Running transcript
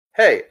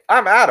Hey,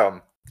 I'm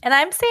Adam. And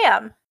I'm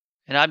Sam.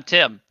 And I'm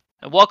Tim.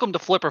 And welcome to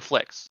Flipper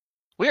Flicks.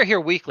 We are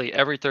here weekly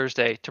every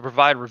Thursday to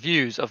provide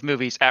reviews of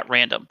movies at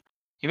random.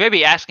 You may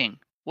be asking,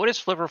 what is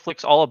Flipper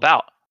Flicks all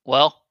about?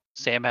 Well,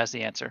 Sam has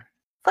the answer.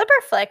 Flipper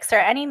Flicks are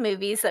any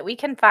movies that we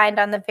can find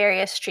on the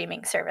various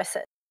streaming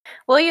services.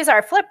 We'll use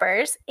our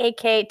flippers,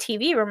 aka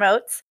TV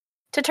remotes,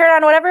 to turn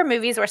on whatever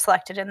movies were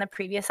selected in the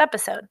previous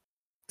episode.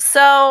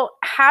 So,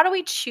 how do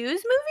we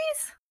choose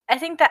movies? I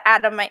think that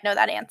Adam might know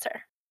that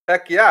answer.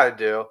 Heck yeah, I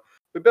do.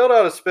 We built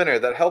out a spinner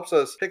that helps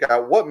us pick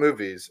out what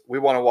movies we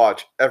want to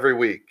watch every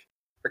week.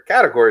 Our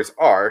categories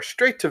are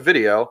straight to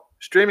video,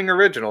 streaming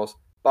originals,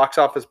 box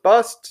office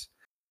busts,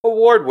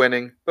 award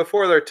winning,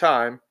 before their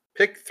time,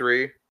 pick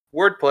 3,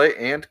 wordplay,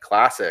 and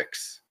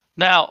classics.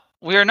 Now,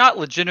 we are not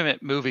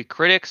legitimate movie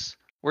critics.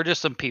 We're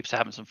just some peeps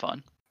having some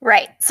fun.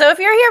 Right. So if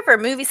you're here for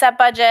movie set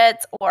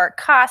budgets or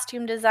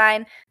costume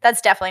design, that's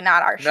definitely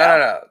not our show.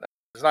 No.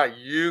 It's not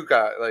you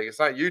guys. It's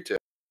not you two.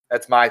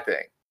 That's my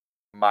thing.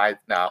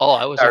 No. Oh,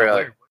 I was not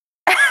really.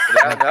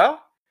 Yeah, no?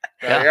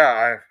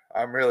 Yeah.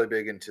 I'm really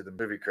big into the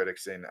movie critic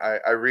scene.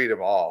 I read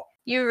them all.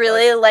 You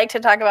really like to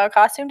talk about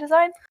costume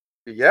design?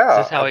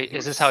 Yeah.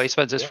 Is this how he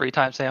spends his free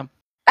time, Sam?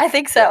 I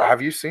think so. Yeah,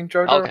 have you seen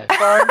JoJo?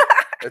 Okay.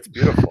 It's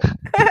beautiful.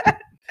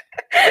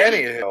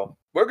 Anyhow,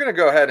 we're going to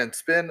go ahead and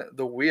spin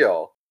the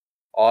wheel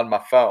on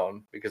my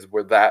phone because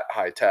we're that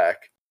high tech.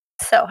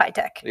 So high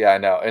tech. Yeah, I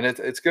know. And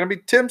it's going to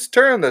be Tim's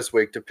turn this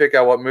week to pick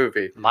out what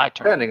movie. My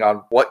turn. Depending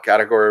on what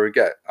category we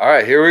get. All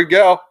right, here we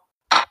go.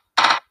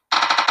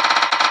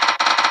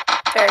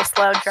 Very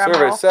slow drum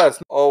Survey roll.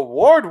 says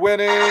award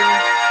winning.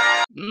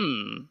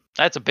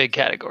 That's a big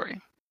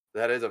category.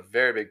 That is a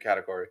very big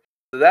category.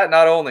 So that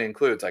not only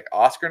includes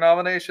Oscar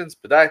nominations,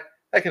 but that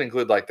can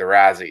include the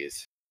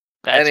Razzies.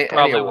 That's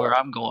probably award. where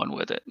I'm going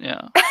with it.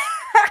 Yeah.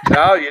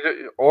 No,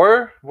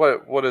 or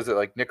what is it,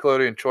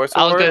 Nickelodeon Choice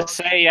I was Award? gonna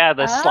say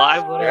the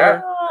slide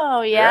whatever.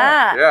 Oh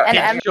yeah. Yeah. And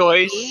Kids'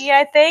 Choice. MTV,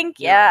 I think.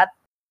 Yeah.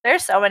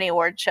 There's so many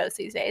award shows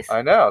these days.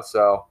 I know.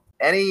 So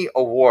any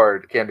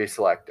award can be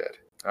selected.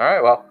 All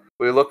right. Well,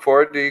 we look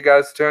forward to you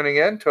guys tuning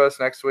in to us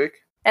next week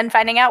And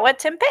finding out what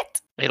Tim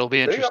picked. It'll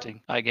be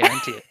interesting. I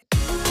guarantee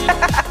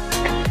it.